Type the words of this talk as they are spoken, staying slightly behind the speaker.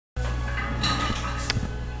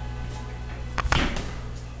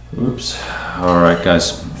Oops. Alright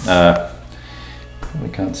guys, we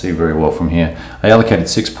can't see very well from here. I allocated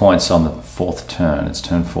 6 points on the 4th turn. It's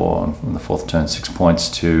turn 4 on the 4th turn, 6 points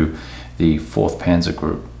to the 4th Panzer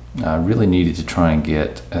Group. I really needed to try and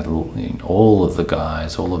get all of the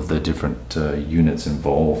guys, all of the different units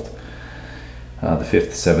involved. The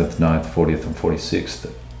 5th, 7th, 9th, 40th and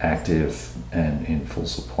 46th active and in full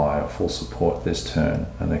supply or full support this turn,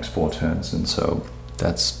 the next 4 turns, and so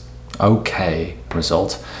that's okay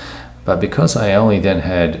result. But because I only then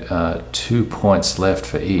had 2 points left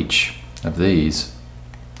for each of these,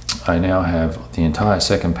 I now have the entire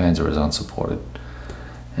 2nd Panzer is unsupported,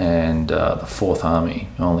 and the 4th Army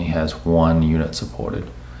only has 1 unit supported.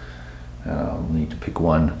 I'll need to pick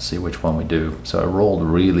one, see which one we do. So I rolled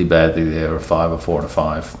really badly there, a 5, a 4 and a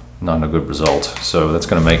 5. Not a good result. So that's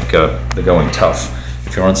going to make the going tough.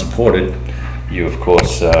 If you're unsupported, you of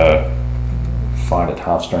course fight at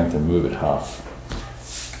half strength and move at half.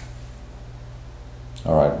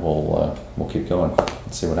 All right, we'll keep going.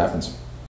 Let's see what happens.